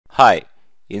Hi,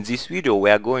 in this video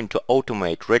we are going to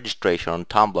automate registration on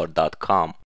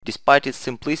Tumblr.com. Despite its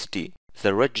simplicity,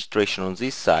 the registration on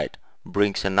this site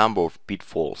brings a number of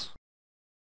pitfalls.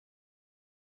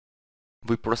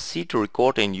 We proceed to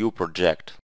record a new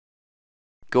project.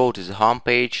 Go to the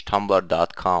homepage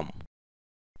Tumblr.com.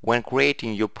 When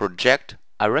creating your project,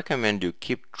 I recommend you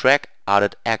keep track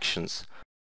added actions.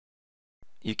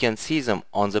 You can see them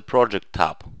on the Project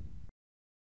tab.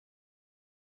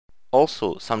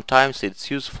 Also, sometimes it's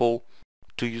useful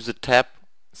to use the tab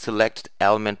Select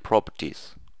Element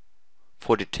Properties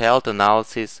for detailed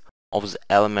analysis of the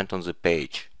element on the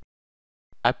page.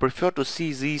 I prefer to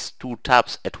see these two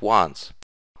tabs at once,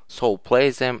 so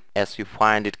place them as you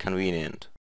find it convenient.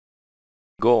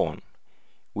 Go on.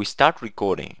 We start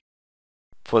recording.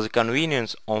 For the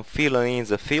convenience of filling in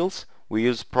the fields, we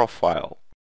use Profile.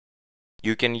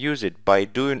 You can use it by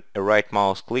doing a right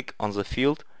mouse click on the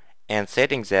field and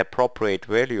setting the appropriate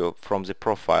value from the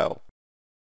profile.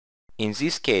 In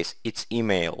this case, it's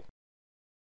email.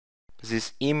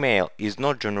 This email is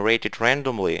not generated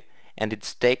randomly and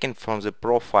it's taken from the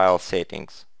profile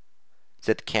settings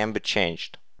that can be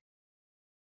changed.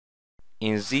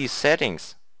 In these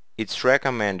settings, it's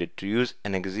recommended to use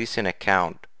an existing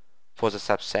account for the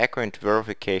subsequent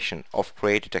verification of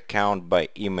created account by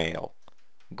email.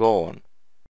 Go on.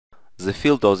 The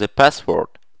field of the password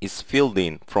is filled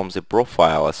in from the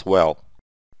profile as well.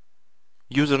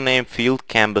 Username field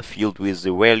can be filled with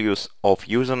the values of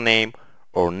username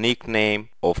or nickname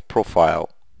of profile.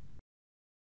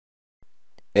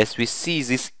 As we see,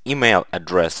 this email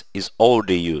address is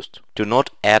already used. Do not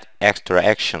add extra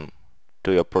action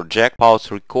to your project.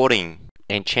 Pause recording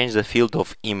and change the field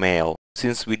of email.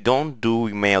 Since we don't do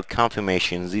email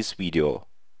confirmation in this video,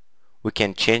 we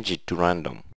can change it to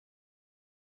random.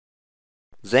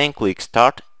 Then click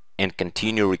Start and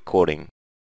continue recording.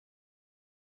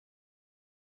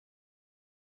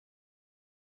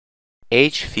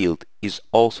 Age field is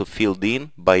also filled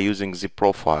in by using the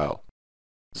profile.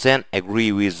 Then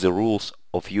agree with the rules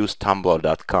of use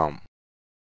Tumblr.com.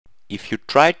 If you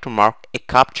try to mark a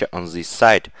captcha on this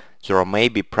site, there may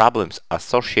be problems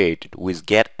associated with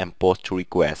get and post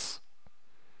requests.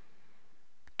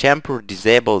 Temporarily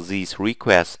disable these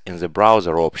requests in the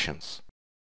browser options.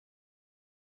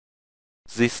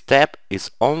 This step is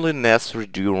only necessary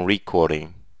during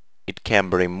recording. It can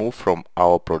be removed from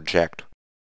our project.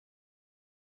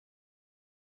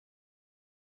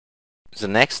 The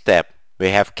next step,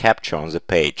 we have captcha on the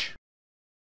page.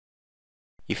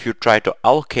 If you try to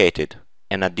allocate it,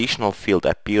 an additional field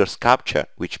appears captcha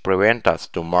which prevents us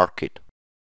to mark it.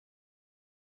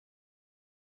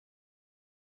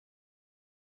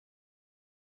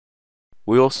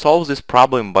 We will solve this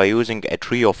problem by using a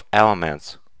tree of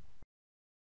elements.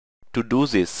 To do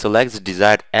this, select the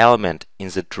desired element in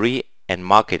the tree and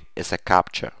mark it as a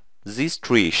captcha. This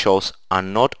tree shows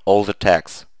not all the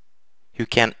tags. You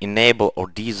can enable or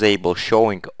disable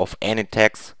showing of any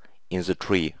tags in the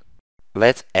tree.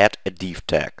 Let's add a div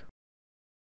tag.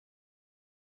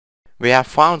 We have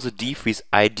found the div with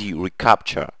ID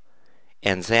reCAPTCHA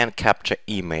and then captcha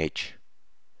image.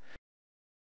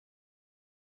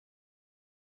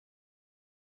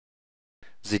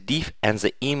 The div and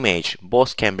the image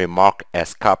both can be marked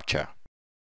as captcha.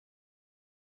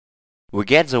 We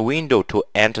get the window to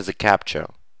enter the captcha.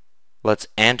 Let's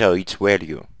enter its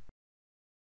value.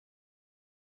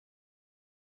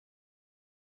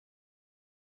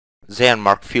 Then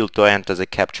mark field to enter the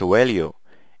captcha value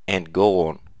and go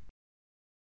on.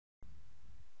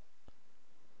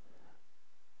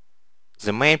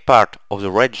 The main part of the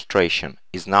registration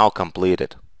is now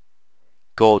completed.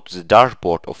 Go to the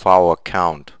dashboard of our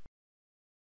account.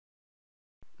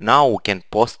 Now we can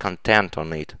post content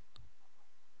on it.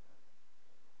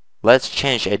 Let's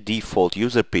change a default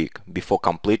user pic before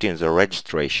completing the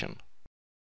registration.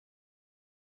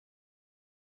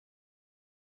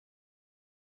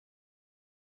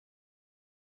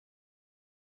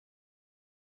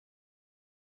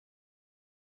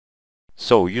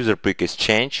 So user pic is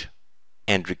changed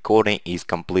and recording is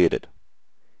completed.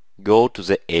 Go to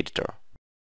the editor.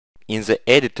 In the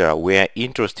editor, we are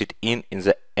interested in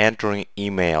the entering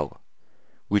email,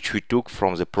 which we took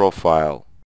from the profile.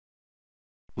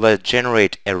 Let's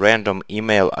generate a random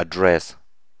email address.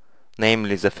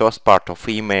 Namely, the first part of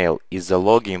email is the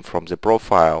login from the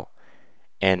profile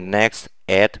and next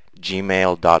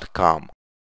 @gmail.com.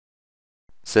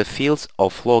 The fields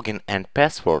of login and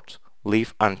password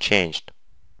leave unchanged.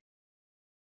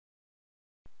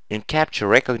 In captcha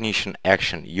recognition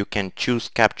action, you can choose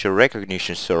captcha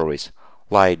recognition service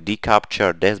like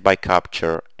dCAPTCHA, death by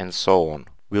captcha, and so on.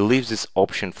 We leave this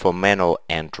option for manual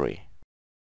entry.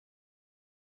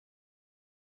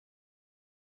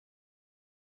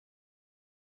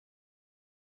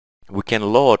 We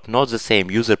can load not the same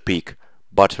user pic,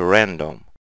 but a random.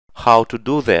 How to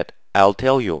do that, I'll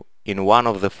tell you in one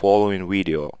of the following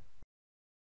video.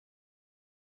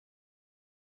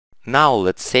 Now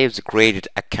let's save the created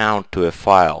account to a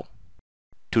file.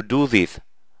 To do this,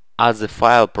 add the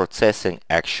file processing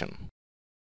action.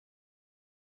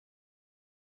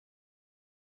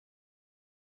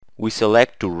 We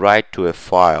select to write to a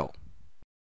file.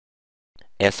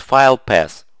 As file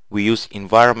path, we use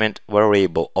environment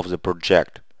variable of the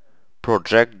project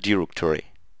directory,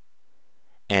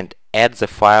 and add the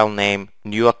file name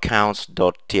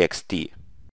newaccounts.txt.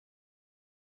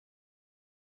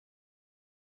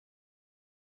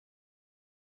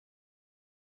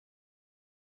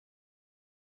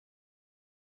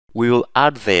 We will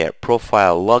add their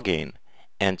profile login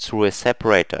and through a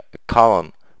separator a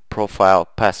colon profile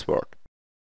password.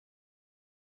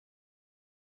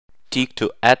 Tick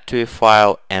to add to a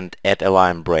file and add a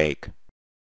line break.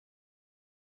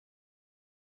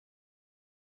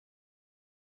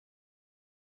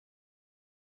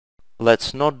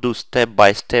 Let's not do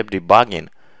step-by-step debugging,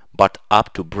 but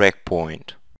up to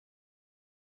breakpoint.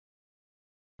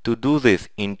 To do this,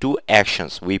 in two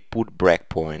actions we put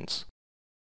breakpoints.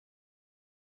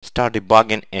 Start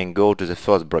debugging and go to the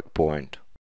first breakpoint.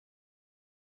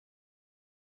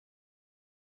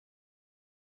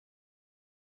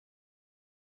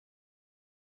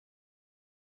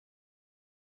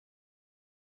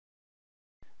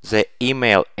 The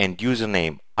email and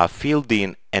username are filled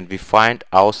in and we find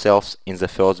ourselves in the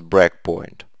first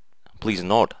breakpoint. Please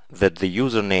note that the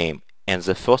username and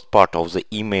the first part of the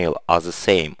email are the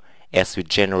same as we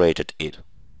generated it.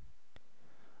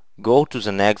 Go to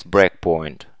the next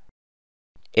breakpoint.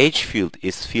 Age field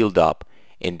is filled up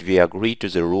and we agree to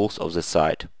the rules of the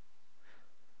site.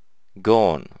 Go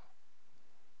on.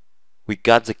 We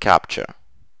got the captcha.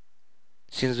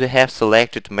 Since we have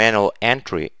selected manual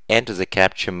entry, enter the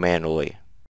captcha manually.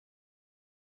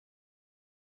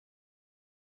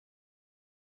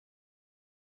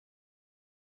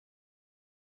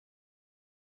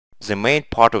 The main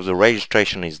part of the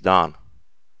registration is done.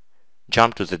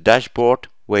 Jump to the dashboard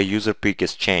where user pic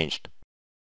is changed.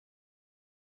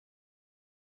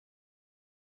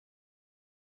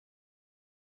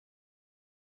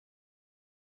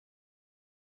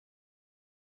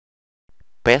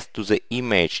 Path to the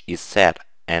image is set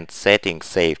and setting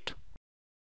saved.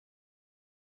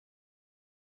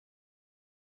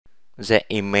 The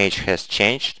image has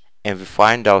changed and we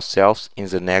find ourselves in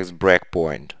the next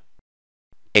breakpoint.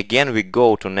 Again we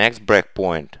go to next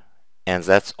breakpoint and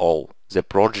that's all. The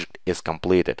project is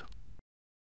completed.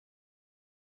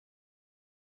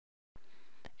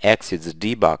 Exit the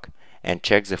debug and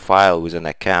check the file with an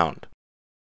account.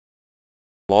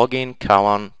 Login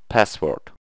colon password.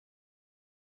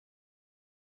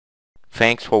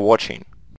 Thanks for watching.